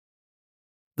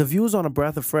The views on a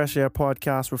Breath of Fresh Air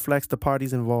podcast reflects the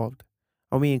parties involved,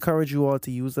 and we encourage you all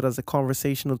to use it as a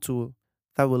conversational tool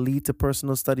that will lead to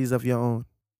personal studies of your own.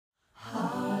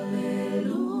 Hallelujah.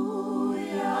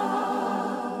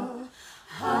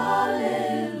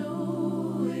 Hallelujah.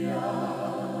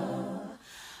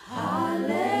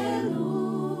 Hallelujah.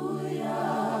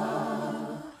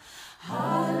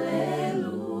 Hallelujah.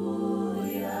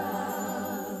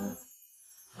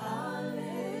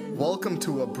 Welcome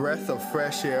to a Breath of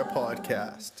Fresh Air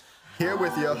podcast. Here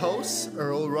with your hosts,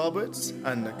 Earl Roberts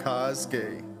and Nakaz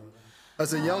Gay.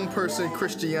 As a young person,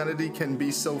 Christianity can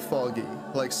be so foggy,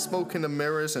 like smoke in the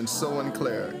mirrors and so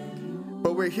unclear.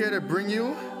 But we're here to bring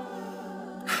you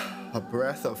a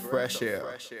breath of fresh air.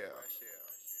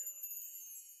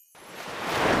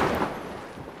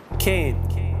 Cain.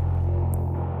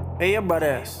 Hey, your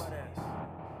brothers.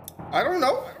 I don't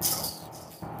know.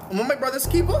 Am I my brother's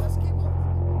keeper?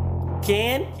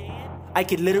 Cain, I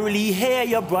could literally hear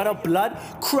your brother blood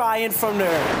crying from the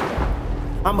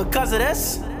earth. And because of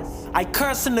this, I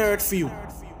curse the earth for you.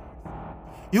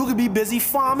 You could be busy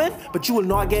farming, but you will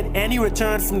not get any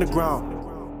return from the ground.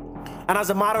 And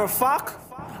as a matter of fact,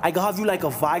 I can have you like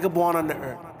a vagabond on the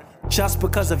earth, just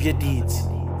because of your deeds.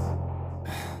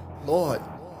 Lord,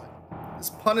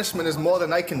 this punishment is more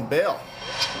than I can bear.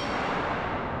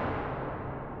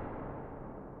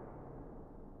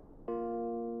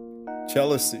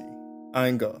 Jealousy,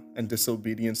 anger, and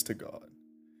disobedience to God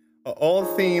are all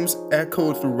themes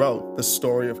echoed throughout the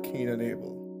story of Cain and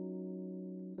Abel.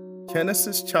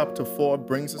 Genesis chapter 4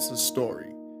 brings us a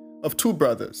story of two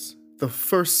brothers, the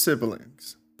first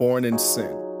siblings, born in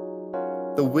sin.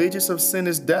 The wages of sin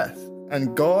is death,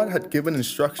 and God had given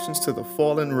instructions to the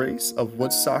fallen race of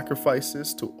what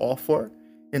sacrifices to offer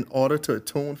in order to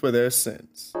atone for their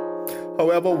sins.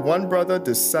 However, one brother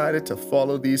decided to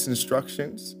follow these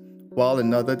instructions, while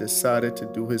another decided to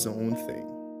do his own thing.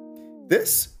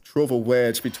 This drove a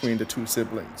wedge between the two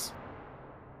siblings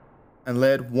and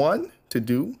led one to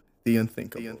do the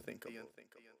unthinkable.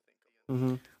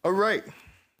 All right.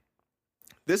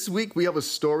 This week we have a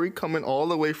story coming all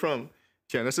the way from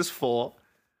Genesis 4.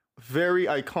 Very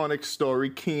iconic story,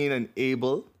 Cain and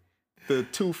Abel, the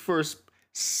two first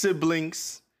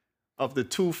siblings of the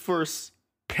two first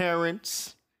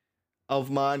parents of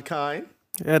mankind.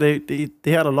 Yeah, they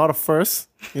had a lot of firsts,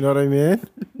 you know what I mean?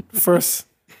 First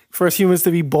humans to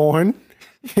be born,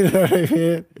 you know what I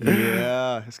mean?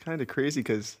 Yeah, it's kind of crazy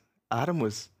because Adam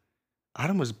was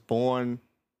born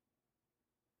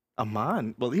a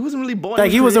man. Well, he wasn't really born.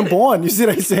 Like he wasn't born. You see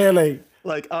what I'm saying?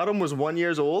 Like Adam was 1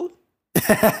 year old,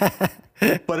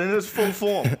 but in his full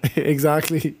form.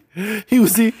 Exactly.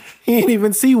 He ain't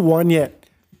even see one yet.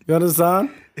 You understand?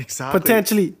 Exactly.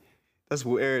 Potentially. That's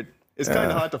weird. It's kind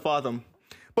of hard to fathom.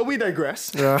 But we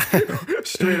digress. Yeah.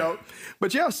 Straight out.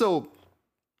 But yeah, so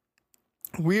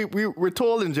we're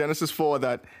told in Genesis 4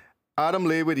 that Adam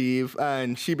lay with Eve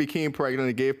and she became pregnant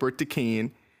and gave birth to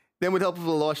Cain. Then with the help of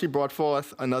the Lord, she brought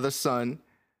forth another son,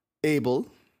 Abel.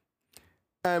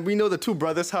 And we know the two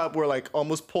brothers were like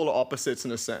almost polar opposites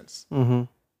in a sense. Mm-hmm.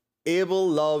 Abel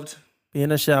loved being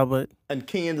a shepherd, and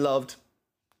Cain loved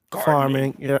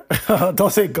farming. Yeah.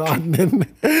 Don't say gardening.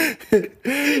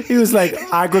 He was like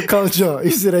agriculture.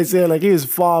 You see what I say? Like he was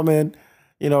farming,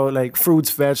 you know, like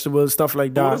fruits, vegetables, stuff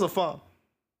like that. What is a farm?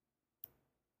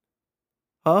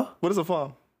 Huh? What is a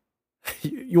farm?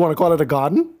 You want to call it a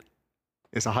garden?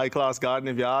 It's a high-class garden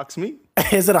if you ask me.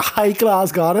 Is it a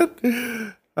high-class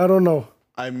garden? I don't know.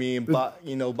 I mean, back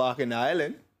in the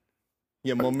island,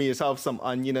 your mommy used to have some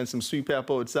onion and some sweet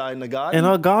pepper outside in the garden.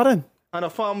 In a garden. And a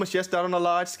farm was just that on a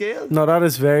large scale. No, that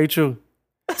is very true.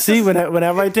 See,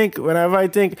 whenever I think,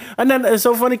 and then it's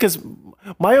so funny because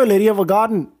my old lady have a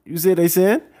garden. You see what they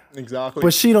saying? Exactly.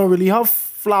 But she don't really have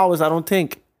flowers, I don't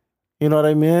think. You know what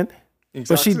I mean?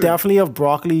 Exactly. But she definitely have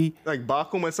broccoli. Like back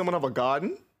home when someone have a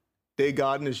garden, their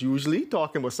garden is usually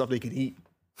talking about stuff they can eat.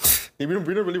 We don't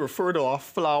really refer to our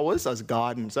flowers as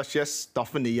gardens. That's just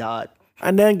stuff in the yard.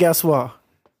 And then guess what?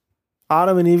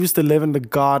 Adam and Eve used to live in the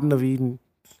Garden of Eden.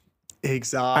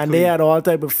 Exactly. And they had all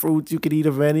type of fruits. You could eat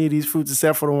of any of these fruits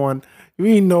except for the one.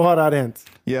 We didn't know how that ends.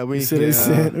 Yeah, we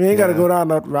ain't got to go down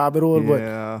that rabbit hole,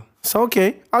 but it's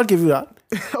okay. I'll give you that.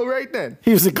 All right then.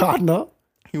 He was a gardener.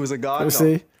 He was a gardener.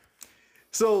 See?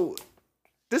 So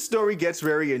this story gets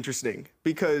very interesting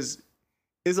because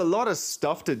there's a lot of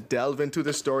stuff to delve into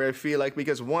this story, I feel like,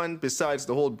 because one, besides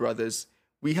the whole brothers,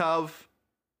 we have,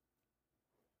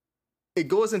 it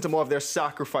goes into more of their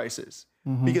sacrifices.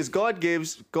 Mm-hmm. Because God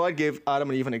gave Adam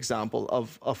and Eve an example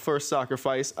of a first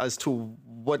sacrifice as to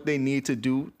what they need to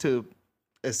do to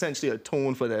essentially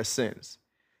atone for their sins.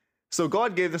 So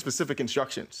God gave them specific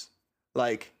instructions.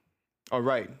 like, all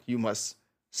right, you must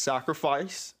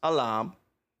sacrifice a lamb,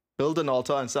 build an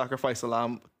altar and sacrifice a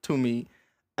lamb to me,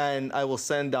 and I will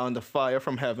send down the fire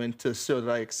from heaven to show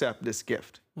that I accept this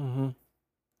gift. So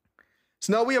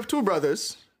now we have two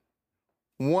brothers.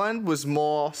 One was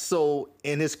more so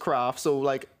in his craft. So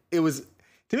like to me,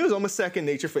 it was almost second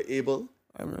nature for Abel.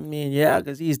 I mean, yeah,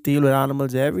 because he's dealing with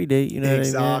animals every day. You know what I mean?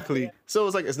 Exactly. So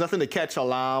it's like, it's nothing to catch a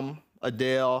lamb, a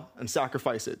deer, and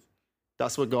sacrifice it.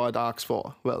 That's what God asks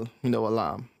for. Well, a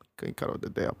lamb. Couldn't cut out the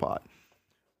deer part.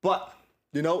 But,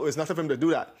 it was nothing for him to do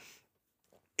that.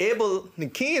 Abel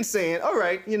and Cain saying, all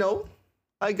right,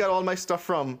 I got all my stuff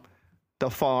from the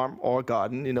farm or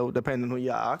garden, depending on who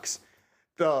you ask.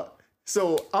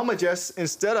 So I'ma just,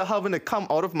 instead of having to come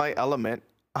out of my element,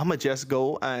 I'ma just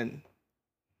go and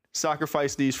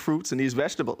sacrifice these fruits and these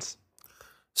vegetables.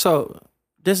 So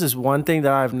this is one thing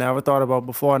that I've never thought about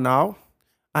before now.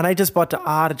 And I just about to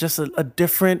add just a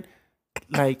different,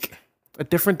 like a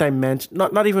different dimension,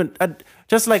 not even,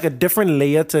 just like a different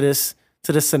layer to this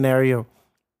scenario.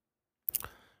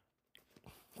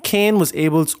 Cain was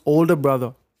Abel's older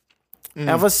brother.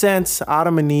 Ever since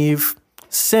Adam and Eve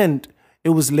sinned, it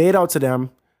was laid out to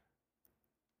them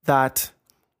that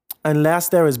unless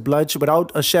there is blood,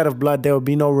 without a shed of blood, there will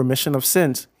be no remission of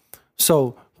sins.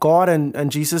 So God and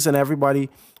Jesus and everybody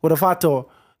would have had to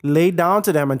lay down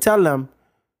to them and tell them,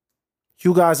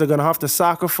 you guys are going to have to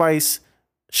sacrifice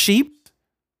sheep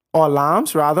or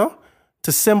lambs, rather,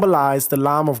 to symbolize the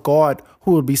Lamb of God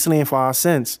who will be slain for our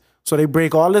sins. So they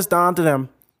break all this down to them,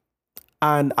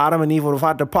 and Adam and Eve would have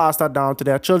had to pass that down to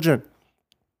their children.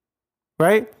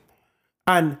 Right?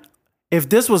 And if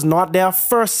this was not their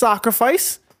first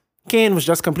sacrifice, Cain was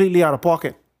just completely out of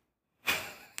pocket.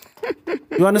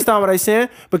 You understand what I'm saying?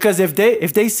 Because if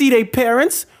they see their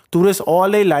parents do this all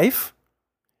their life,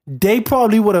 they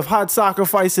probably would have had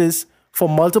sacrifices for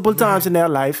multiple times in their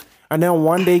life. And then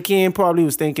one day Cain probably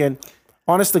was thinking,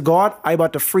 honest to God, I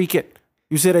about to freak it.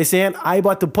 You see what I'm saying? I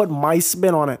about to put my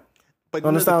spin on it. But you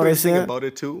understand what I'm saying? Thing about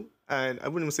it too, and I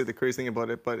wouldn't even say the crazy thing about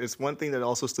it, but it's one thing that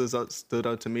also stood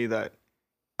out to me, that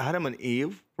Adam and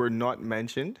Eve were not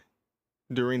mentioned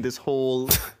during this whole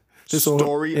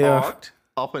story arc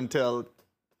up until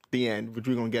the end, which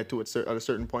we're going to get to at a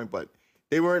certain point, but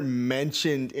they weren't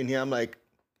mentioned in here. I'm like,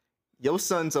 your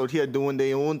sons out here doing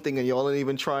their own thing and y'all ain't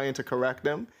even trying to correct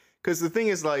them. Because the thing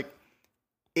is, like,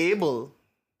 Abel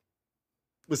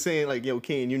was saying, like, yo,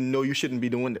 Cain, you shouldn't be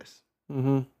doing this.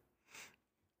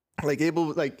 Like,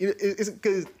 Abel, like, it's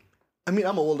because, I mean,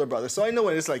 I'm an older brother, so I know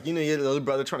when it's like, your little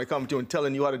brother trying to come to you and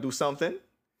telling you how to do something,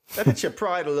 that hits your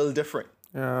pride a little different.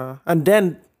 Yeah. And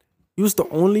then, you was the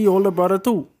only older brother,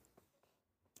 too.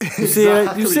 You see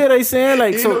what I saying?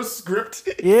 Like, so no script.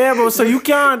 Yeah, bro. So you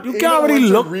can't really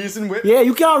look. Reason with. Yeah,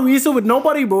 you can't reason with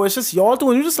nobody, bro. It's just y'all two,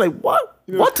 and you're just like, what?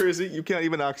 What's crazy? You can't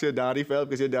even ask your daddy for help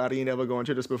because your daddy ain't never gone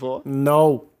through this before.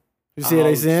 No. You see what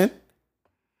I saying?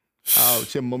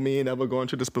 Ouch, your mommy ain't never gone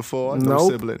through this before. No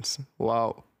siblings.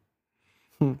 Wow.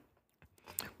 But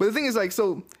the thing is, like,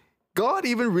 so God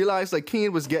even realized, like,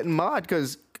 Cain was getting mad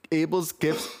because Abel's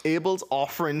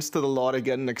offerings to the Lord are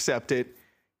getting accepted.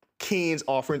 Cain's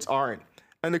offerings aren't.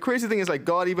 And the crazy thing is, like,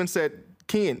 God even said,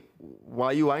 Cain, why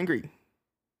are you angry?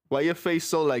 Why your face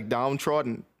so, like,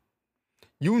 downtrodden?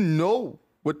 You know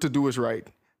what to do is right,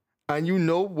 and you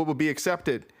know what will be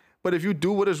accepted. But if you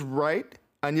do what is right,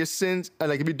 and your sins, and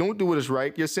like if you don't do what is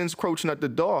right, your sins crouching at the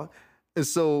door. And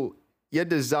so your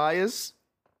desires,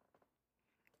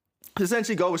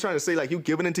 essentially God was trying to say, like, you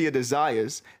giving into your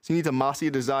desires, so you need to master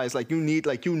your desires. Like,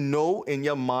 in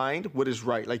your mind what is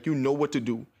right. Like, you know what to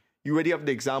do. You already have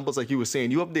the examples, like you were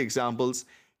saying. You have the examples.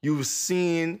 You've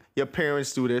seen your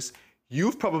parents do this.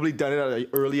 You've probably done it at an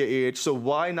earlier age. So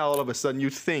why now all of a sudden you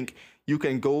think you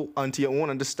can go unto your own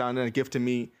understanding and give to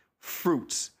me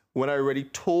fruits when I already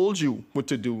told you what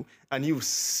to do, and you've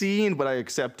seen what I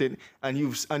accepted, and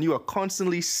you are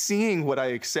constantly seeing what I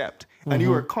accept, and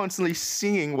you are constantly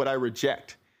seeing what I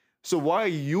reject. So why are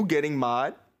you getting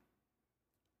mad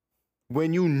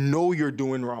when you know you're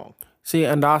doing wrong? See,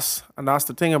 and that's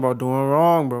the thing about doing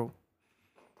wrong, bro.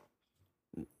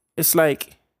 It's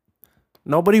like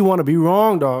nobody want to be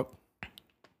wrong, dog.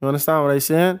 You understand what I'm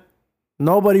saying?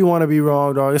 Nobody want to be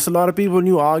wrong, dog. It's a lot of people and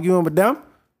you arguing with them,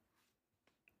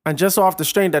 and just off the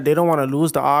strength that they don't want to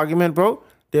lose the argument, bro,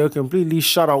 they'll completely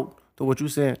shut out to what you're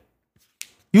saying.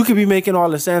 You could be making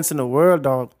all the sense in the world,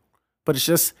 dog, but it's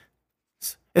just,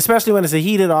 especially when it's a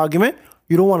heated argument,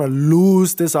 you don't want to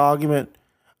lose this argument.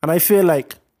 And I feel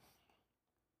like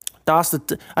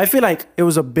I feel like it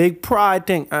was a big pride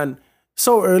thing, and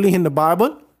so early in the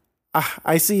Bible,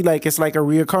 I see like it's like a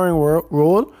reoccurring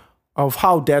role of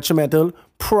how detrimental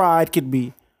pride could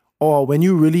be, or when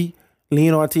you really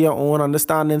lean onto your own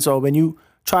understandings, or when you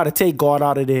try to take God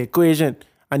out of the equation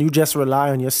and you just rely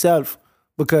on yourself.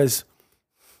 Because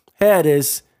here it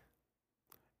is,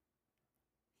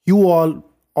 you all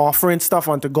offering stuff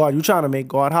unto God. You trying to make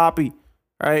God happy,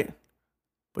 right?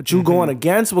 But you going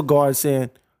against what God's saying.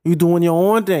 You doing your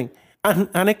own thing.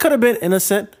 And it could have been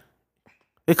innocent.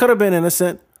 It could have been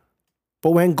innocent.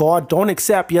 But when God don't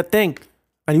accept your thing,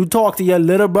 and you talk to your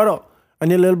little brother, and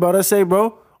your little brother say,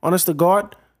 bro, honest to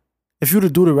God, if you to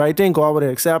do the right thing, God would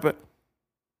accept it.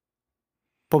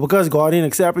 But because God didn't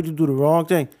accept it, you do the wrong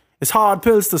thing. It's hard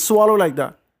pills to swallow like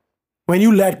that. When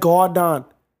you let God down,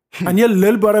 and your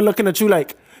little brother looking at you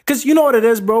like, because you know what it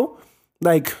is, bro?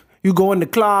 Like, you go into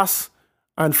class,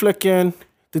 and flicking,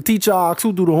 the teacher asks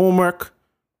who do the homework.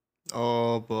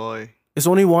 Oh, boy. It's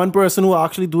only one person who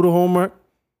actually do the homework.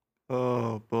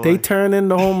 Oh, boy. They turn in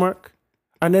the homework.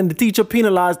 And then the teacher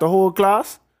penalized the whole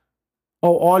class.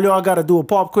 Oh, all y'all got to do a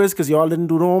pop quiz because y'all didn't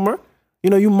do the homework. You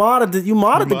know, you modded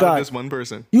the guy. Just one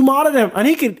person. You modded him. And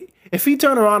he could, if he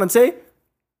turned around and say,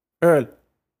 Earl,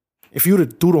 if you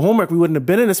would do the homework, we wouldn't have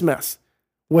been in this mess.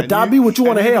 Would that be what you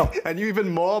want to hear? And you even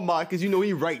more mad because you know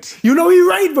he right. You know he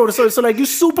right, bro. So like you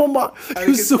super mad.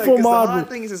 You super mad, The bro. hard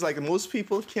thing is like most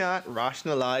people can't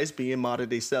rationalize being mad at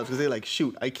themselves because they're like,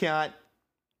 shoot, I can't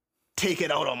take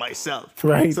it out on myself.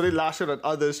 Right. So they lash out at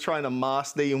others trying to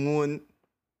mask their own,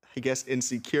 I guess,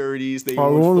 insecurities, their Our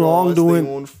own own flaws,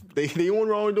 wrongdoing. their own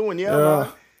wrongdoing. Yeah, man.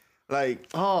 Like,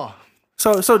 oh.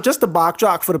 So just to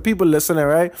backtrack for the people listening,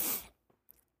 right?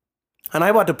 And I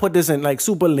about to put this in like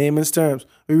super layman's terms.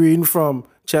 We're reading from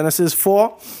Genesis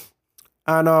 4.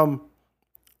 And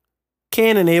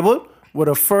Cain and Abel were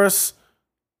the first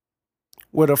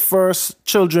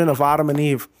children of Adam and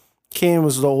Eve. Cain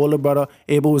was the older brother.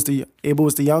 Abel was the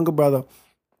younger brother.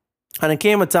 And it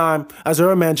came a time, as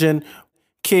Earl mentioned,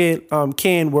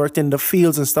 Cain worked in the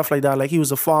fields and stuff like that. Like he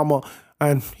was a farmer.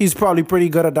 And he's probably pretty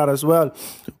good at that as well.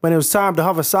 When it was time to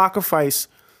have a sacrifice,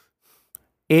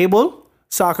 Abel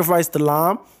sacrificed the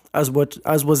lamb as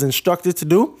was instructed to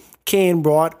do. Cain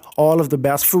brought all of the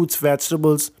best fruits,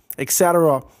 vegetables,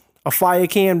 etc. A fire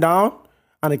came down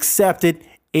and accepted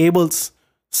Abel's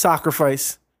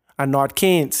sacrifice and not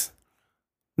Cain's.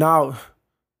 Now,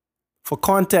 for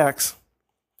context,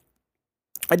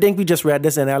 I think we just read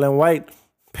this in Ellen White,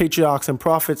 Patriarchs and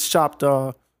Prophets,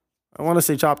 chapter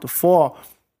 4.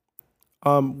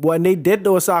 When they did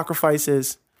those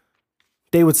sacrifices,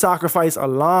 they would sacrifice a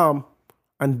lamb,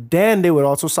 and then they would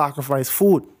also sacrifice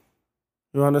food.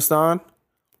 You understand?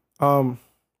 But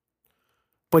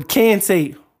Cain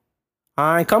say,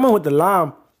 I ain't coming with the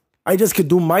lamb. I just could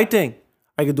do my thing.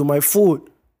 I could do my food.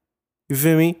 You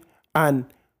feel me? And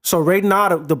so right now,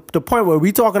 the point where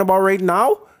we talking about right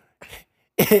now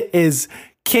is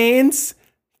Cain's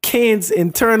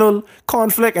internal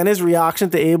conflict and his reaction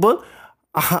to Abel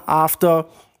after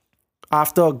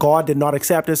God did not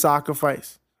accept his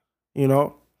sacrifice. You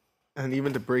know? And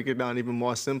even to break it down even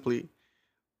more simply,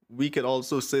 we could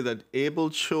also say that Abel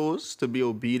chose to be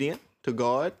obedient to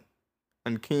God,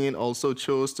 and Cain also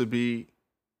chose to be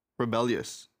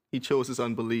rebellious. He chose his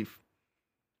unbelief.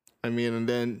 I mean, and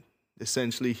then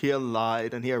essentially he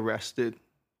lied and he arrested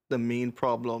the main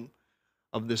problem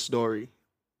of this story.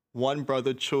 One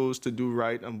brother chose to do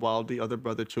right, and while the other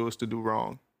brother chose to do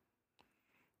wrong.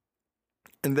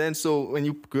 And then so when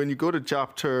you go to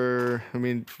chapter,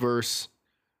 verse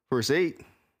 8,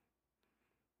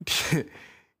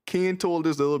 Cain told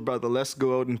his little brother, let's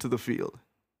go out into the field.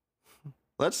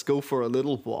 Let's go for a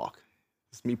little walk.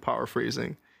 It's me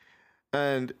paraphrasing.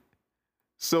 And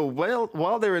so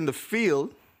while they're in the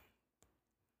field,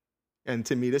 and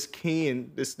to me, this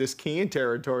Cain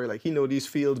territory, like he know these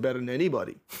fields better than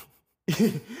anybody.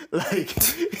 Like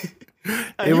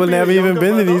They will never even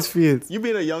been to these fields. You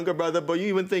being a younger brother, but you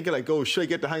even thinking like, oh, should I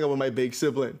get to hang out with my big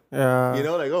sibling? Yeah. You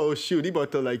know, like, oh shoot, he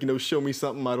about to show me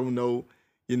something I don't know.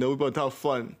 You know, we about to have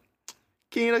fun.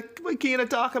 Can I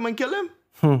attack him and kill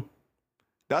him?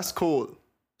 That's cool.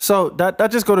 So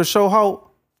that just go to show how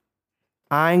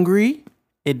angry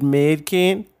it made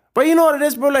Cain. But you know what it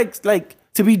is, bro? Like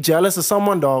to be jealous of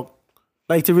someone, dog.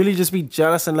 Like to really just be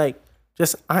jealous and like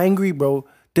just angry, bro.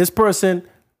 This person,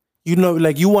 you know,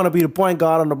 like you want to be the point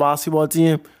guard on the basketball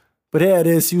team, but here it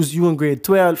is, you in grade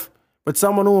 12, but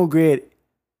someone who in grade,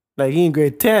 like he in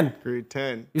grade 10. Grade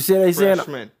 10. You see what they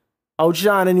saying?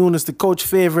 Outshining you as the coach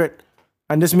favorite,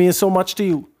 and this means so much to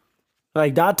you.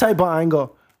 Like that type of anger,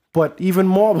 but even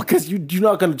more because you're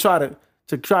not gonna try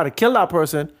to kill that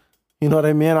person. You know what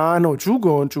I mean? I know what you're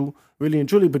going through, really and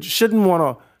truly, but you shouldn't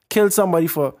want to kill somebody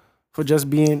for just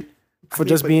being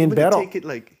better. Take it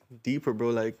like deeper,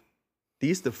 bro. Like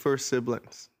These the first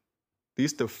siblings.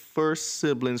 These the first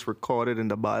siblings recorded in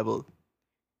the Bible.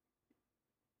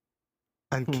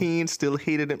 And Cain still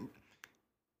hated him.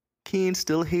 Cain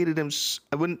still hated him.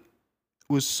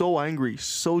 Was so angry,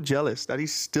 so jealous that he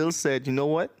still said, you know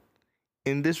what?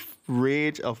 In this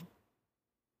rage of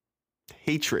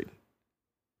hatred,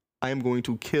 I am going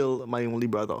to kill my only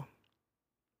brother.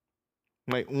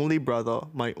 My only brother,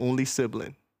 my only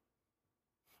sibling.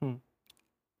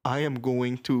 I am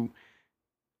going to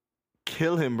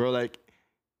kill him, bro. Like,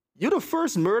 you're the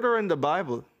first murderer in the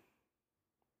Bible.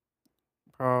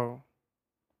 Bro.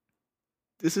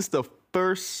 This is the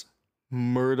first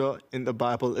murder in the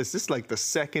Bible. Is this like the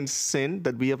second sin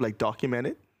that we have like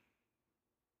documented?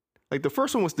 Like the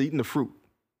first one was eating the fruit.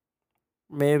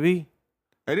 Maybe.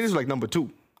 And this is like number 2.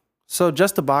 So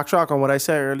just to backtrack on what I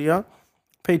said earlier,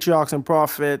 Patriarchs and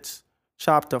Prophets,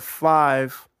 chapter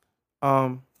 5,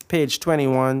 page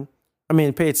 71,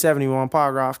 page 71,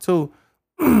 paragraph 2.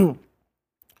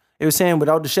 It was saying,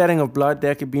 without the shedding of blood,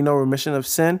 there could be no remission of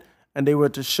sin, and they were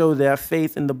to show their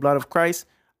faith in the blood of Christ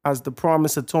as the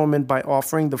promised atonement by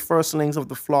offering the firstlings of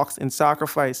the flocks in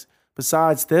sacrifice.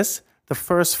 Besides this, the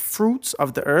first fruits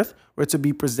of the earth were to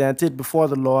be presented before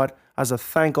the Lord as a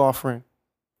thank offering.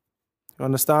 You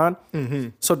understand? Mm-hmm.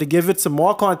 So to give it some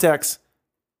more context,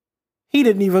 he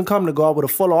didn't even come to God with a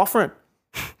full offering.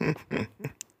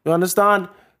 You understand?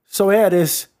 So here it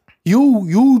is.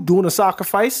 You doing a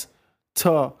sacrifice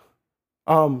to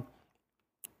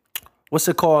what's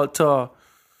it called?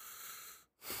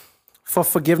 For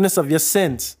forgiveness of your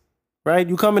sins. Right?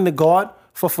 You coming to God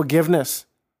for forgiveness.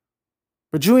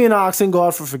 But you ain't asking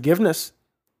God for forgiveness.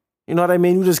 You know what I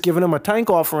mean? You just giving him a thank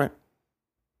offering.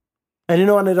 And you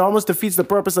know, and it almost defeats the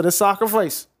purpose of the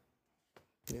sacrifice.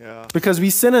 Yeah. Because we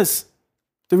sinners.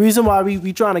 The reason why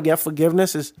we trying to get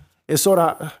forgiveness is because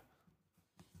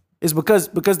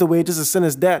the wages of sin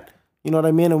is death. You know what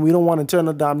I mean? And we don't want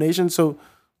eternal damnation. So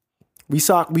we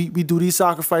do these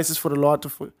sacrifices for the Lord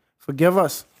to forgive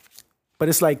us. But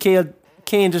it's like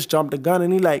Cain just jumped the gun,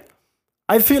 and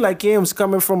I feel like Cain was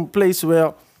coming from a place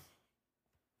where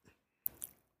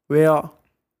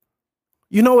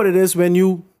you know what it is when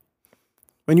you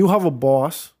have a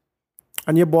boss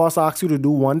and your boss asks you to do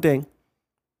one thing,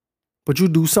 but you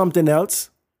do something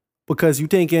else because you're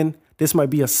thinking this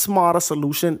might be a smarter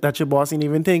solution that your boss ain't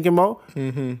even thinking about.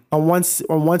 Mm-hmm. And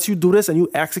once you do this and you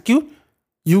execute,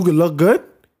 you can look good.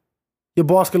 Your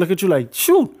boss can look at you like,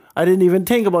 shoot, I didn't even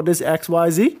think about this X, Y,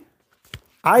 Z.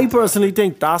 I personally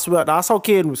think that's how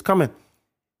Cain was coming.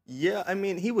 Yeah, I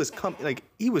mean, he was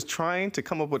trying to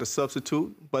come up with a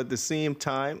substitute, but at the same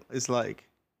time, it's like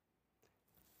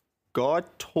God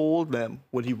told them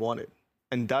what he wanted.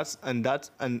 And that's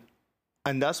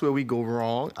where we go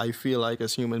wrong, I feel like,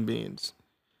 as human beings.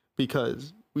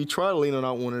 Because we try to lean on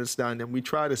our own understanding. We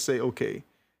try to say, okay,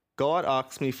 God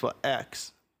asked me for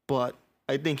X, but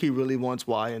I think he really wants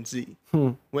Y and Z.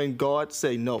 When God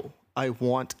say, no, I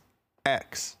want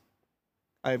X.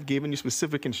 I have given you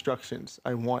specific instructions.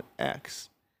 I want X.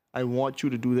 I want you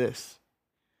to do this.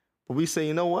 But we say,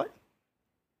 you know what?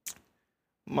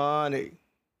 Money.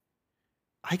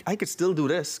 I could still do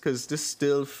this because this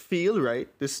still feel right.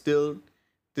 This still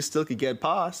could get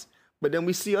past. But then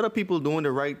we see other people doing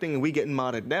the right thing and we getting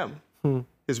mad at them.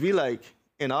 Because we like,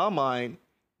 in our mind,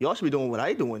 y'all should be doing what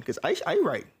I doing because I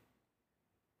right.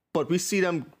 But we see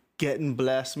them getting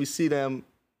blessed. We see them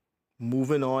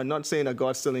moving on. Not saying that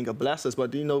God still ain't gonna bless us,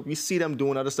 but we see them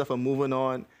doing other stuff and moving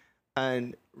on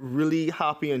and really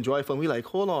happy and joyful. And we like,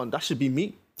 hold on, that should be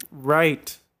me.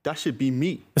 Right. That should be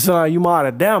me. So you mad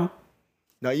at them.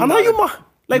 Now you mad.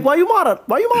 Like, why you mad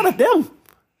at them?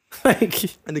 Like,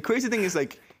 and the crazy thing is,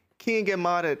 like, Cain get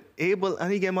mad at Abel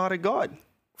and he get mad at God.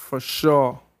 For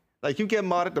sure. Like, you get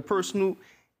mad at the person who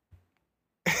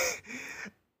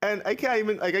and I can't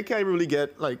even really get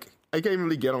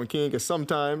on Cain because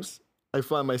sometimes I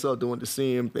find myself doing the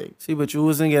same thing. See, but you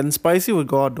wasn't getting spicy with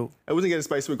God, though. I wasn't getting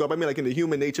spicy with God. But I mean, like, in the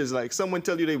human nature, is like someone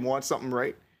tell you they want something,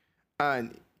 right?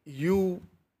 And you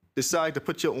decide to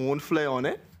put your own flair on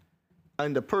it,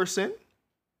 and the person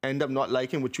end up not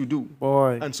liking what you do.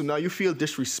 Boy. And so now you feel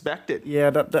disrespected. Yeah,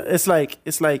 it's like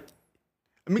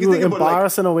I mean, you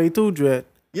embarrassing away too, Dread.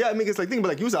 Yeah, I mean, it's like, think about,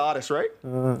 like, you're an artist, right?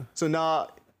 So now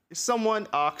someone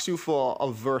asks you for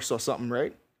a verse or something,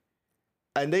 right?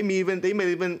 And they may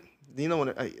even you know,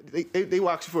 when they will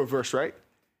ask you for a verse, right?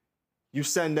 You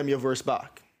send them your verse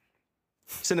back.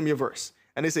 Send them your verse.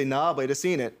 And they say, nah, but they're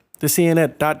seeing it. They're seeing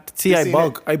it. I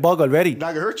bug already.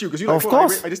 Not gonna hurt you because you like, of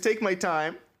course. I just take my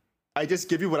time. I just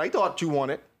give you what I thought you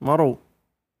wanted. Model.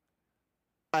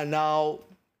 And now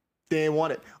they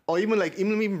want it. Or even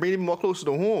bring it more closer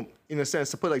to home, in a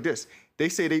sense, to put it like this.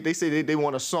 they say they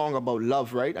want a song about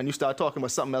love, right? And you start talking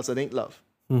about something else that ain't love.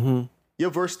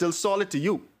 Your verse still solid to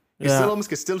you. It still almost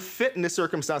can still fit in this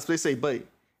circumstance. But they say, "Boy,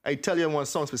 I tell you one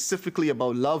song specifically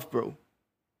about love, bro.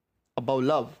 About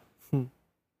love."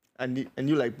 And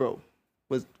you like, bro,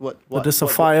 what? But this a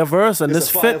fire verse, and this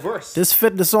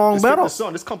fit the song better.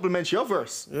 This complements your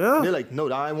verse. Yeah. And they're like,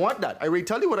 "No, I want that. I already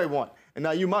tell you what I want." And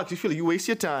now you, Mark, you feel like you waste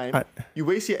your time, you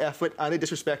waste your effort, and they're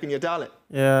disrespecting your talent.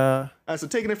 Yeah. And so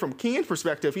taking it from Cain's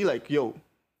perspective, he like, yo,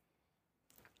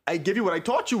 I give you what I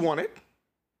thought you wanted.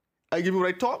 I give you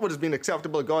what I thought was being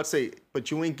acceptable. God say,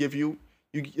 but you ain't give you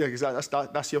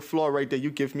that's your flaw right there. You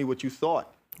give me what you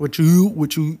thought. What you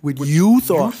thought. You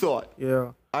thought.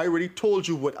 Yeah. I already told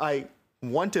you what I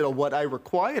wanted or what I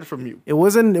required from you. It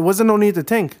wasn't no need to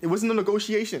think. It wasn't a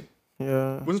negotiation.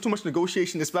 Yeah. It wasn't too much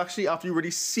negotiation, especially after you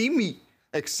already see me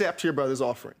accept your brother's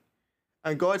offering.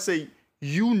 And God say,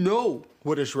 you know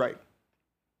what is right.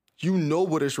 You know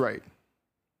what is right.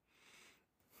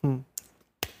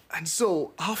 And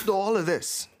so after all of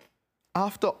this,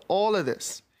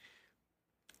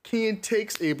 Cain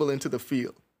takes Abel into the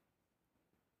field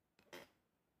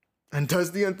and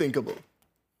does the unthinkable.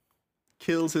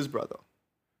 Kills his brother.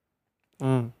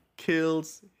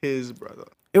 Kills his brother.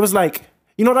 It was like,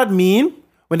 you know what that mean?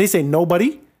 When they say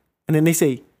nobody, and then they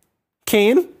say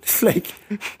Cain, it's like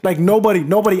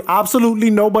nobody, absolutely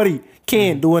nobody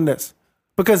Cain doing this.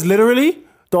 Because literally,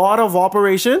 the order of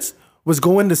operations was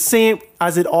going the same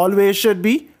as it always should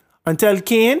be until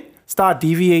Cain start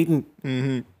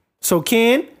deviating. So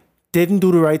Cain didn't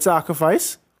do the right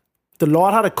sacrifice. The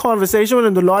Lord had a conversation with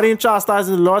him. The Lord ain't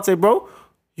chastising. The Lord said, bro,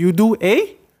 you do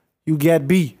A, you get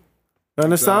B. You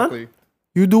understand? Exactly.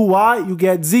 You do Y, you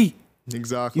get Z.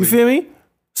 Exactly. You feel me?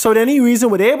 So then he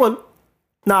reasoned with Abel.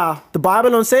 Nah, the Bible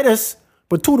don't say this,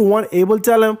 but 2-1, Abel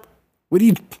tell him what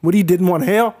he didn't want to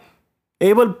hear.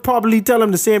 Abel probably tell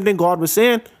him the same thing God was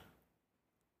saying.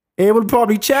 Abel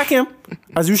probably check him,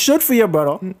 as you should for your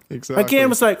brother. Exactly. And Cain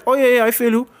was like, oh yeah, I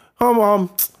feel you.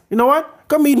 You know what?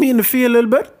 Come meet me in the field a little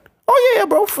bit. Oh yeah,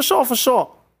 bro, for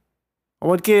sure. And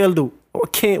what Cain do?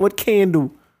 What Cain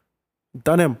do?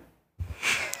 Done him.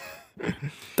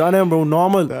 Done him, bro.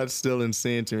 Normal. That's still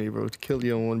insane to me, bro. To kill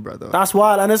your own brother. That's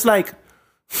wild. And it's like,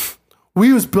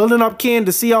 we was building up Cain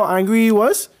to see how angry he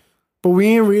was, but we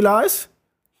didn't realize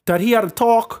that he had to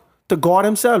talk to God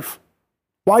himself.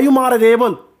 Why you mad at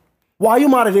Abel? Why you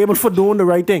mad at Abel for doing the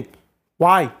right thing?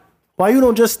 Why? Why you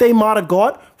don't just stay mad at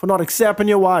God for not accepting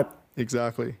your wife?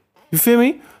 Exactly. You feel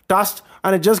me?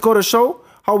 And it just go to show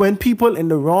how when people in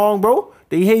the wrong, bro,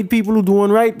 they hate people who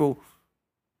doing right, bro.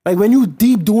 Like when you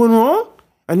deep doing wrong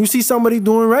and you see somebody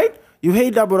doing right, you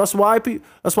hate that, bro. That's why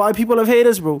people have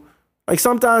haters, bro. Like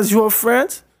sometimes you have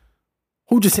friends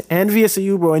who just envious of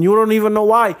you, bro, and you don't even know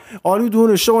why. All you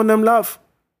doing is showing them love.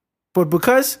 But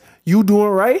because you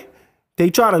doing right, they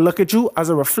try to look at you as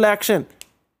a reflection.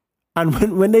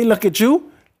 And when they look at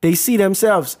you, they see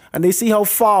themselves and they see how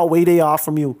far away they are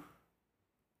from you.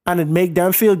 And it make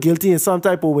them feel guilty in some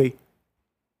type of way.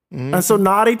 And so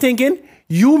now they thinking,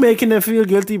 you making them feel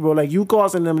guilty, bro. Like you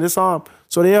causing them this harm.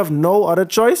 So they have no other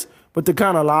choice but to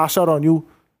kind of lash out on you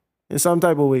in some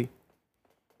type of way.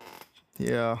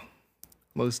 Yeah,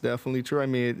 most definitely true. I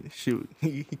mean, shoot,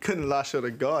 he couldn't lash out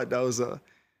at God. That was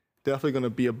definitely going to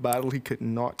be a battle he could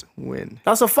not win.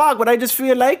 That's a fact, but I just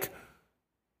feel like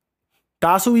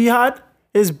that's who he had.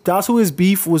 That's who his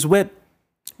beef was with.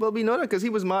 Well, we know that because he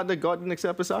was mad that God didn't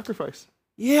accept his sacrifice.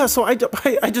 Yeah, so I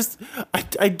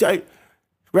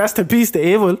rest in peace to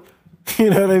Abel. You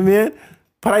know what I mean?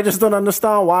 But I just don't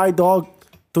understand why dog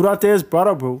do that to his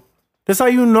brother, bro. That's how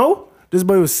you know this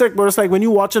boy was sick, bro. It's like when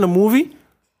you watching a movie,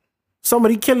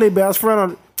 somebody killed their best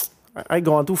friend. I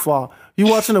gone too far. You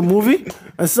watching a movie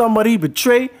and somebody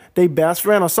betray their best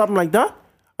friend or something like that,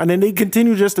 and then they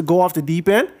continue just to go off the deep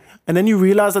end, and then you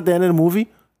realize at the end of the movie,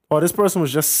 oh, this person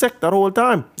was just sick that whole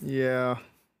time. Yeah.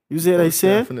 You see what I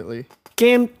saying? Definitely.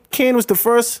 Cain was the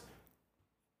first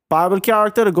Bible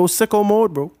character to go sicko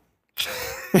mode, bro.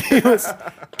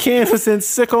 Cain was in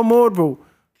sicko mode, bro.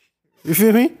 You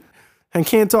feel me? And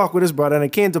Cain talked with his brother, and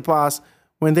it came to pass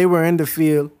when they were in the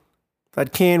field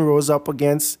that Cain rose up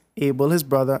against Abel, his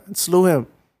brother, and slew him.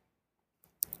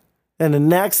 And the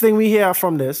next thing we hear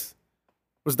from this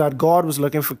was that God was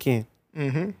looking for Cain.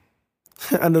 And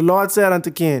the Lord said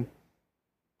unto Cain,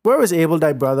 where is Abel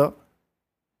thy brother?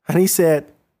 And he said,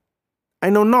 I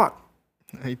know not.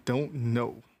 I don't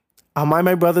know. Am I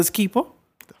my brother's keeper?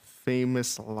 The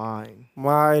famous line.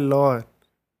 My Lord.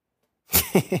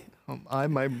 Am I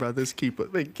my brother's keeper?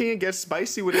 Like, Cain gets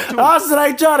spicy with it too. That's what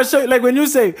I try to show you. Like when you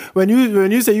say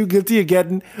you're guilty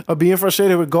of being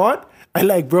frustrated with God, I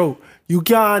like, bro, you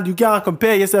can't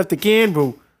compare yourself to Cain,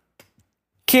 bro.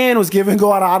 Cain was giving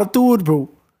God attitude, bro.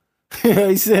 You know what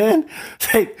I'm saying?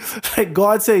 Like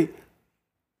God say,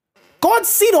 God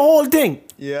see the whole thing.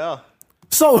 Yeah.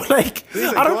 So like,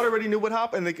 God already knew what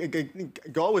happened.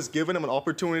 Like, God was giving him an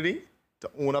opportunity to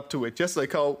own up to it. Just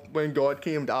like how when God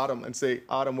came to Adam and say,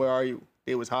 Adam, where are you?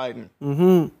 They was hiding.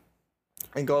 Mm-hmm.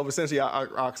 And God essentially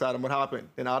asked Adam what happened.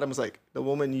 And Adam was like, the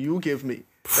woman you give me.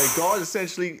 Like God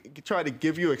essentially tried to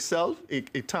give you yourself a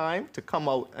time to come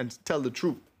out and tell the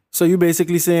truth. So you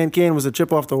basically saying Cain was a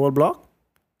chip off the whole block?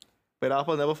 But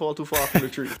apple never fall too far from the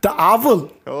tree. The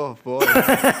apple? Oh, boy.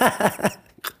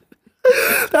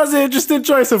 That's an interesting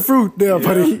choice of fruit there,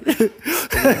 buddy.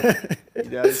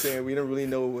 Yeah, he's saying we didn't really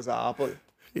know it was an apple.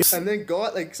 And then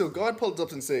God, God pulled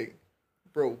up and say,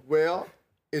 bro, where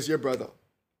is your brother?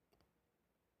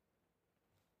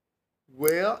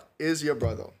 Where is your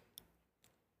brother?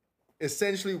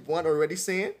 Essentially, one already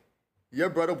saying, your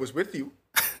brother was with you.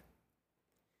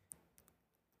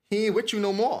 He ain't with you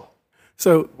no more.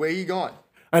 So where he gone?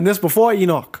 And this before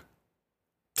Enoch.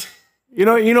 You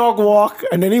know, Enoch walked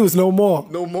and then he was no more.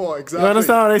 No more, exactly. You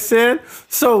understand what I said?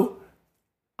 So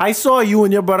I saw you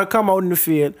and your brother come out in the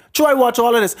field. Try watch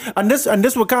all of this. And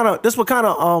this was kind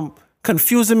of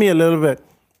confusing me a little bit.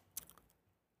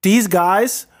 These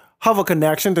guys have a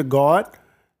connection to God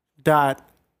that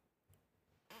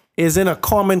isn't a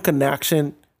common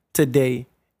connection today,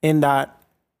 in that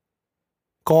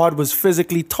God was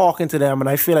physically talking to them, and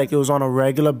I feel like it was on a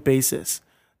regular basis.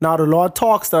 Now, the Lord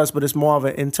talks to us, but it's more of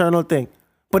an internal thing.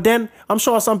 But then, I'm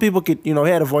sure some people could,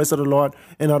 hear the voice of the Lord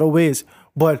in other ways.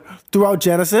 But throughout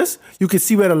Genesis, you can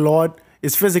see where the Lord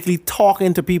is physically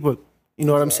talking to people. You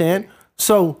know what I'm saying?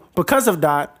 So, because of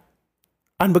that,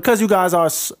 and because you guys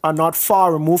are not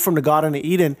far removed from the Garden of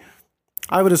Eden,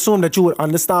 I would assume that you would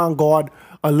understand God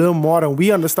a little more than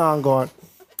we understand God.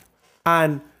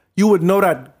 And you would know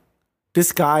that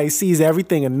this guy sees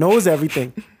everything and knows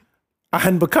everything.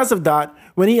 And because of that,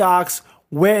 when he asks,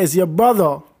 where is your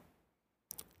brother?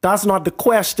 That's not the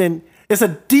question. It's a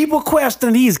deeper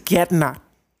question he's getting at.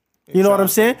 You know what I'm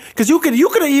saying? Because you could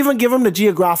even give him the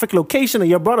geographic location of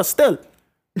your brother still.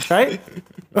 Right?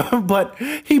 But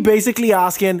he basically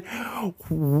asking, how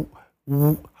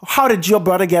did your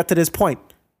brother get to this point?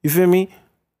 You feel me?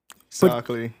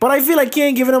 Exactly. But I feel like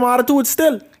Cain giving him attitude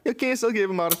still. You can't still give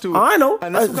him attitude. I know.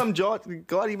 And that's what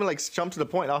God even jumped to the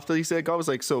point after he said, God was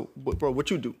like, so, bro, what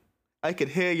you do? I could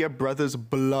hear your brother's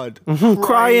blood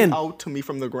crying out to me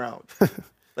from the ground.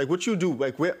 Like, what you do?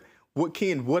 Like, what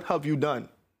Cain, what have you done?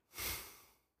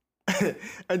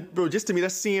 And, bro, just to me,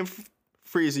 that's same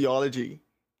phraseology.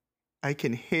 I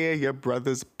can hear your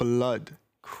brother's blood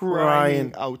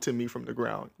crying out to me from the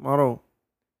ground. Motto.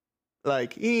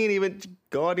 Like,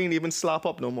 God ain't even slap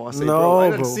up no more. I say, no, bro, I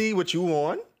didn't see what you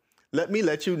want. Let me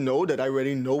let you know that I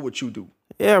already know what you do.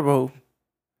 Yeah, bro.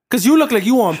 Because you look like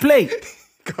you want to play.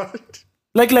 God.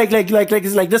 Like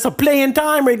it's like there's a playing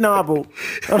time right now, bro.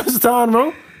 Understand,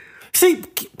 bro? See,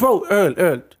 bro,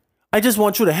 Earl, I just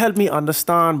want you to help me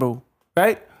understand, bro.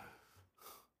 Right?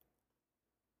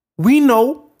 We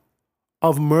know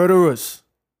of murderers.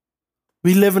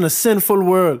 We live in a sinful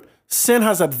world. Sin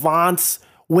has advanced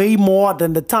way more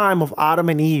than the time of Adam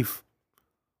and Eve.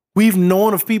 We've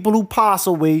known of people who pass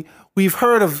away. We've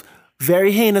heard of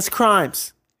very heinous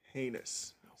crimes.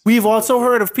 Heinous. We've also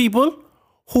heard of people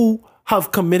who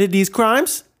have committed these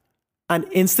crimes and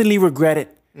instantly regret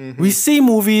it. Mm-hmm. We see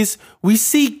movies, we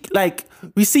see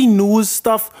news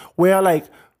stuff where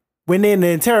when they're in the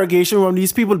interrogation room,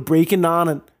 these people breaking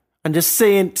down and just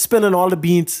spilling all the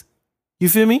beans. You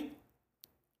feel me?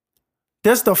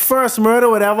 That's the first murder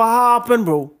would ever happen,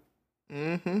 bro.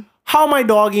 Mm-hmm. How my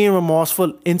dog ain't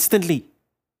remorseful instantly?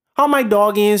 How my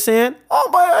dog ain't saying, "Oh,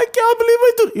 but I can't believe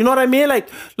I did." You know what I mean?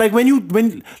 Like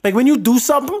when you do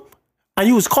something and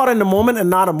you was caught in the moment and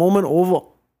not a moment over.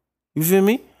 You feel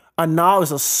me? And now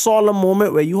it's a solemn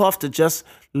moment where you have to just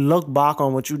look back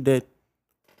on what you did.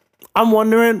 I'm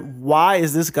wondering, why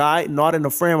is this guy not in a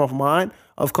frame of mind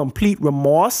of complete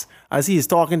remorse as he is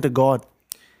talking to God?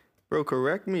 Bro,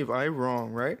 correct me if I'm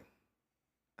wrong, right?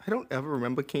 I don't ever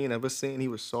remember Cain ever saying he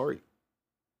was sorry.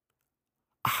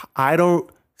 I don't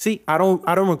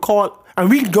recall, and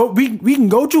we can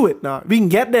go through it now. We can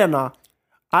get there now.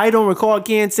 I don't recall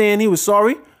Cain saying he was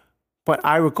sorry, but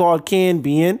I recall Cain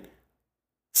being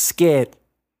scared.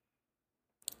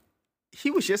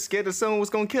 He was just scared that someone was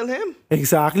gonna kill him.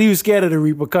 Exactly, he was scared of the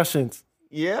repercussions.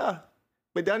 Yeah,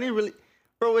 but that ain't really,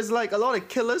 bro. It's like a lot of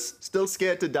killers still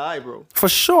scared to die, bro. For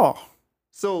sure.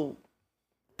 So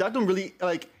that don't really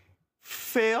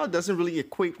fear doesn't really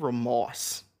equate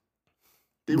remorse.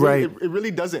 It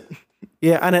really doesn't.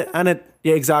 Yeah,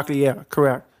 yeah, exactly, yeah,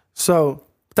 correct. So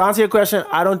to answer your question,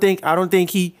 I don't think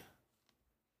he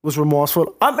was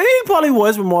remorseful. I mean, he probably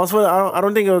was remorseful. I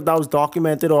don't think that was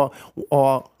documented or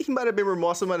He might have been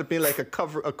remorseful, might have been like a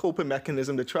coping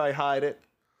mechanism to try hide it.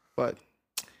 But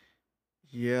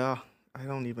yeah, I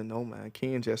don't even know, man.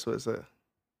 Cain just was it's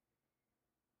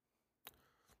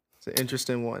an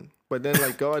interesting one. But then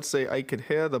like God say, I could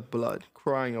hear the blood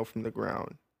crying out from the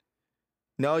ground.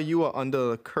 Now you are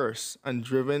under a curse and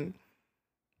driven.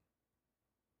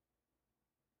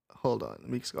 Hold on, let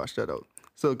me scratch that out.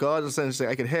 So God is essentially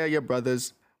saying, I can hear your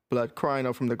brother's blood crying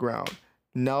out from the ground.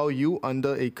 Now you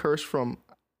under a curse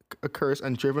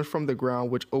and driven from the ground,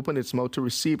 which opened its mouth to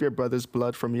receive your brother's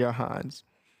blood from your hands.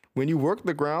 When you work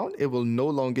the ground, it will no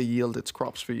longer yield its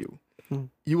crops for you.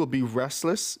 You will be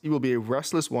restless. You will be a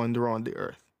restless wanderer on the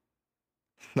earth.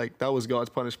 Like that was God's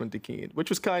punishment to Cain, which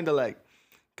was kind of like,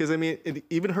 because I mean, it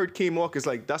even hurt Cain more because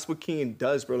like that's what Cain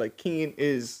does, bro. Like Cain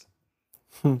is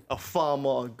a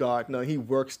farmer, a gardener. He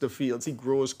works the fields. He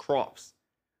grows crops.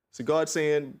 So God's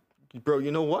saying, bro,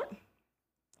 you know what?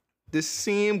 This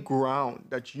same ground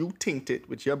that you tainted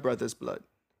with your brother's blood,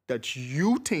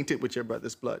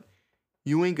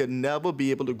 you ain't gonna never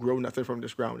be able to grow nothing from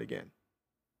this ground again.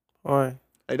 all right.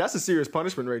 Like that's a serious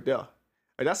punishment right there.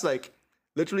 Like that's like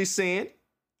literally saying,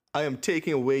 I am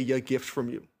taking away your gift from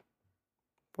you.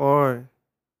 All right.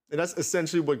 And that's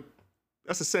essentially what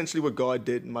God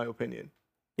did, in my opinion.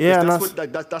 Yeah,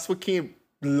 That's what Cain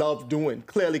loved doing,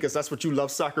 clearly, because that's what you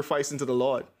love, sacrificing to the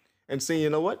Lord. And saying, you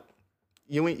know what?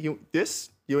 You ain't able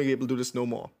to do this no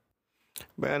more.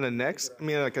 Man, a next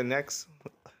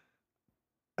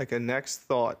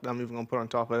thought I'm even gonna put on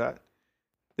top of that.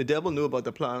 The devil knew about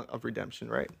the plan of redemption,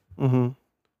 right? Mm-hmm.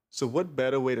 So what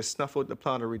better way to snuff out the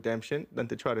plan of redemption than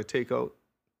to try to take out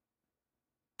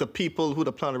the people who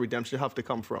the plan of redemption have to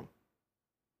come from?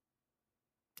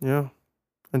 Yeah.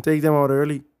 And take them out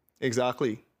early.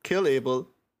 Exactly. Kill Abel,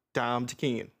 damn to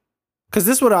Cain. Because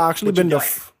this would have actually been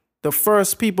the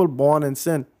first people born in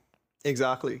sin.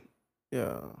 Exactly.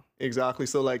 Yeah. Exactly.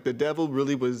 So like the devil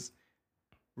really was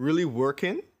really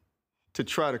working to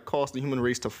try to cause the human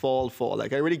race to fall.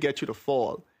 Like I already get you to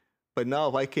fall. But now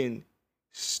if I can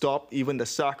stop even the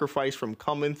sacrifice from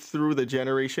coming through the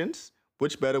generations,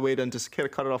 which better way than just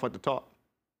cut it off at the top?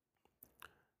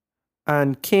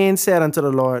 And Cain said unto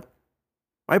the Lord,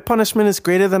 my punishment is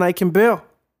greater than I can bear.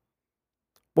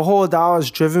 Behold, thou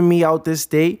hast driven me out this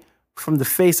day from the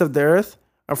face of the earth,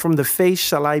 and from the face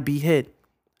shall I be hid.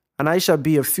 And I shall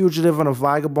be a fugitive and a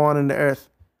vagabond in the earth.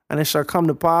 And it shall come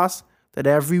to pass that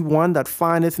every one that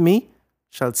findeth me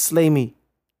shall slay me.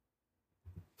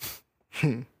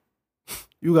 You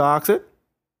gotta ask it?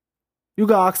 You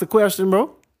gotta ask the question,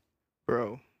 bro.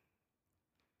 Bro.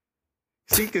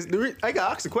 See, because I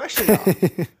gotta ask the question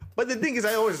now. But the thing is,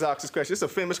 I always ask this question. It's a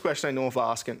famous question I know for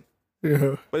asking.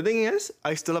 Yeah. But the thing is,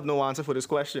 I still have no answer for this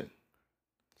question.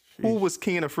 Sheesh. Who was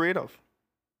Cain afraid of?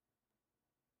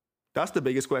 That's the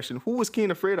biggest question. Who was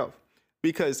Cain afraid of?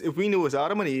 Because if we knew it was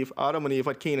Adam and Eve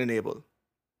had Cain and Abel.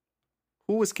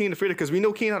 Who was Cain afraid of? Because we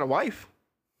know Cain had a wife.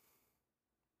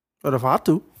 But if I had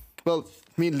to. Well,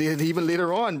 I mean, even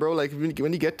later on, bro, like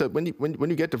when you get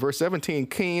to verse 17,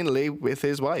 Cain lay with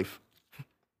his wife.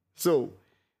 So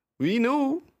we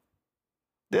knew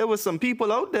there was some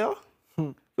people out there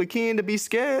for Cain to be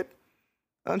scared,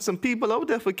 and some people out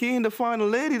there for Cain to find a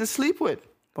lady to sleep with.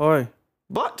 Boy.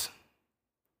 But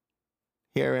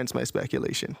here ends my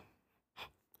speculation.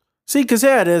 See, because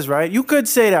here it is, right? You could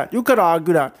say that. You could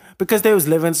argue that because they was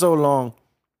living so long.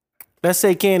 Let's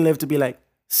say Cain lived to be like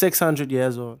 600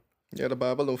 years old. Yeah, the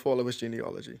Bible don't follow his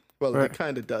genealogy. Well, right. It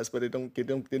kind of does, but they don't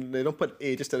put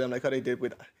ages to them like how they did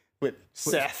with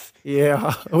Seth.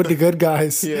 Yeah, with the good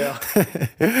guys. Yeah.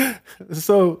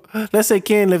 So let's say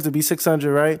Cain lived to be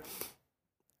 600, right?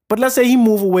 But let's say he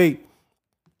moved away.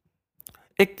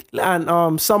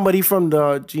 And somebody from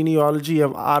the genealogy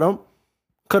of Adam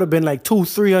could have been like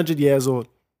 200-300 years old.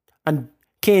 And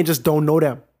Cain just don't know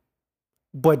them.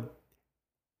 But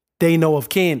they know of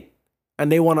Cain.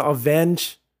 And they want to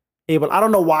avenge Abel. I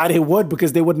don't know why they would,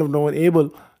 because they wouldn't have known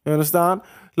Abel. You understand?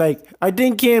 Like, I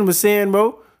think Cain was saying,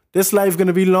 bro, this life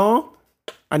gonna be long,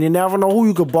 and you never know who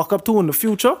you could buck up to in the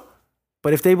future.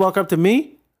 But if they buck up to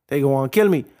me, they go on kill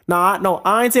me. No,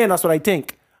 I ain't saying that's what I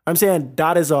think. I'm saying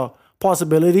that is a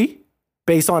possibility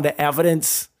based on the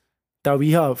evidence that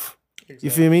we have. Exactly.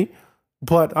 You feel me?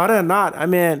 But other than that, I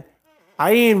mean,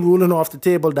 I ain't ruling off the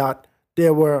table that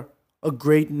there were a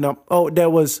great number. Oh, there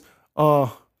was a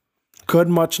good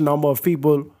much number of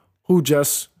people who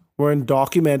just weren't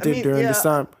documented during this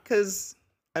time. Because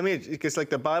like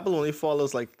the Bible only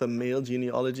follows like the male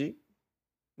genealogy,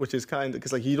 which is kind of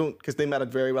because like you don't because they might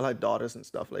have very well had daughters and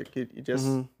stuff. Like you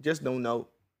just don't know.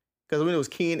 Because when it was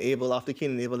Cain and Abel, after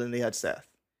Cain and Abel, then they had Seth,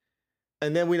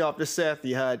 and then we know after Seth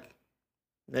you had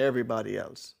everybody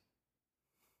else.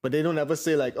 But they don't ever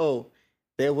say like, oh,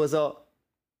 there was a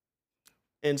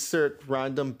insert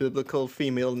random biblical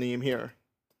female name here.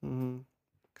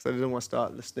 Because I didn't want to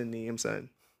start listing names and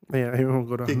yeah, he won't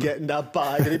go down. they get in that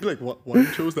bag and they'd be like, what? Why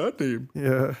you chose that name?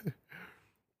 Yeah.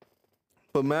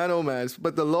 But man, oh man,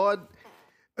 but the Lord,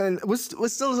 and what's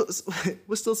still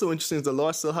so interesting is the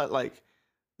Lord still had like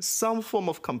some form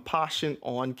of compassion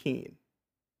on Cain.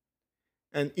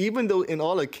 And even though in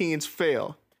all of Cain's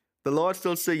fail, the Lord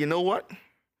still said, you know what?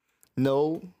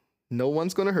 No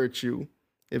one's going to hurt you.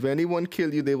 If anyone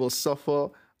kill you, they will suffer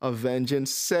a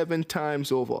vengeance 7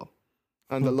 times over.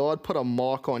 And the Lord put a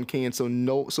mark on Cain, so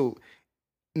no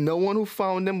one who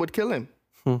found him would kill him.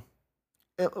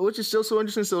 Which is still so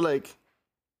interesting. So like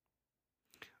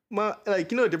you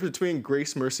know the difference between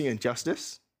grace, mercy, and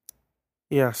justice?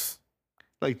 Yes.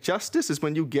 Like justice is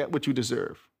when you get what you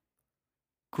deserve.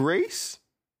 Grace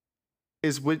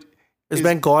is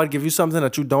when God give you something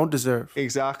that you don't deserve.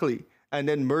 Exactly. And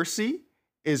then mercy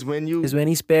is when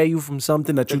he spare you from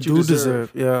something that you do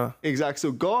deserve. Yeah. Exactly.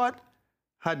 So God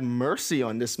had mercy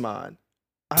on this man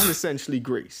and essentially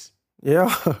grace.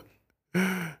 Yeah.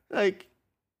 Like,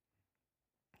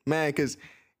 man, because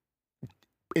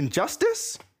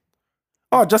injustice.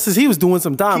 Oh, just as he was doing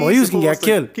some time, or he was going to get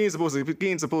killed.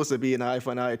 Cain's supposed to be an eye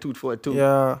for an eye, tooth for a tooth.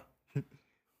 Yeah.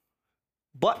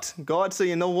 But God said,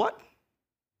 you know what?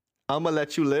 I'm going to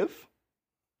let you live.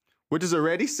 Which is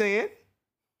already saying,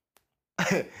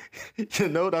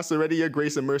 that's already your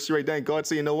grace and mercy right there. And God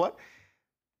said, you know what?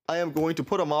 I am going to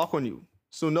put a mark on you.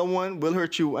 So no one will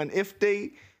hurt you. And if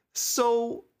they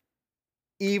so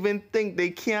even think they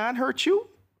can hurt you,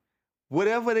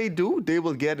 whatever they do, they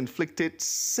will get inflicted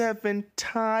 7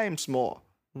 times more.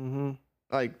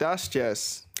 Like, that's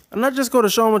just... And that just go to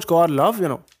show how much God love,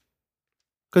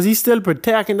 Because he's still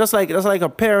protecting. That's like a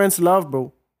parent's love,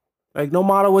 bro. Like, no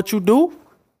matter what you do,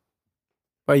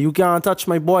 but you can't touch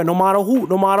my boy. No matter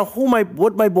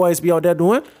what my boys be out there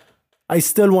doing, I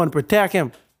still want to protect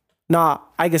him. Nah,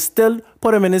 I can still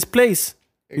put him in his place.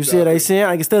 You see what I'm saying?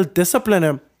 I can still discipline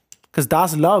him. Because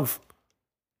that's love.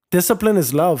 Discipline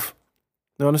is love.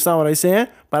 You understand what I'm saying?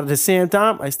 But at the same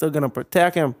time, I still gonna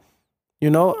protect him.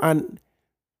 And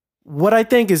what I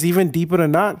think is even deeper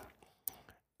than that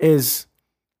is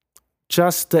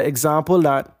just the example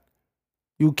that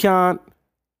you can't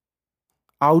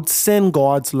out-sin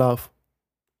God's love.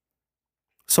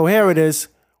 So here it is.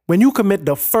 When you commit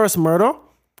the first murder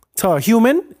to a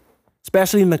human,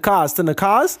 especially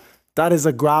Nakaz, that is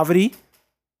a gravity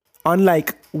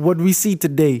unlike what we see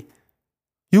today.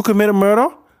 You commit a murder,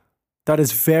 that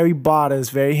is very bad, that is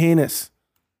very heinous.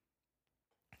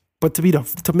 But to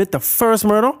commit the first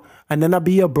murder and then that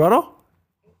be your brother,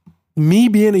 me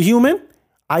being a human,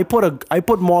 I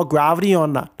put more gravity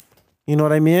on that. You know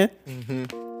what I mean?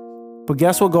 But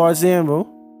guess what God's saying, bro?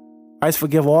 I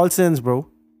forgive all sins, bro.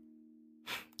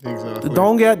 Exactly.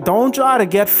 Don't try to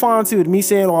get fancy with me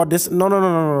saying all this. No,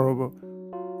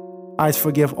 bro. I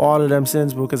forgive all of them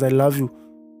sins, bro, because I love you.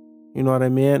 You know what I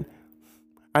mean?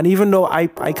 And even though I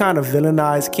kind of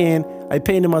villainized Cain, I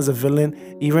paint him as a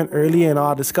villain even early in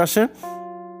our discussion,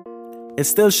 it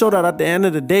still showed that at the end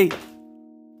of the day,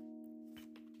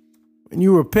 when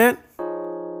you repent,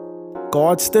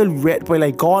 God still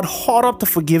God hard up to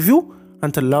forgive you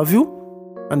and to love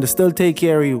you and to still take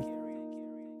care of you.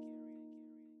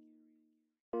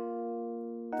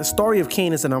 The story of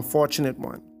Cain is an unfortunate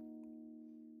one.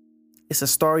 It's a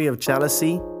story of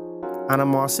jealousy,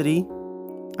 animosity,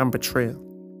 and betrayal.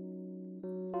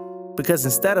 Because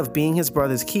instead of being his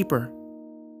brother's keeper,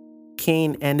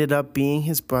 Cain ended up being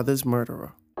his brother's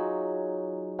murderer.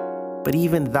 But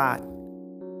even that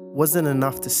wasn't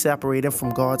enough to separate him from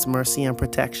God's mercy and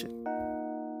protection.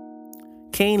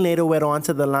 Cain later went on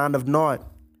to the land of Nod,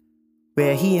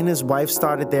 where he and his wife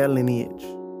started their lineage.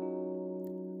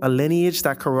 A lineage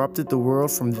that corrupted the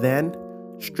world from then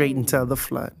straight until the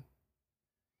flood.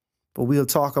 But we'll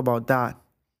talk about that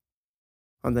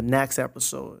on the next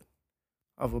episode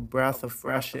of A Breath of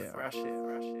Fresh Air.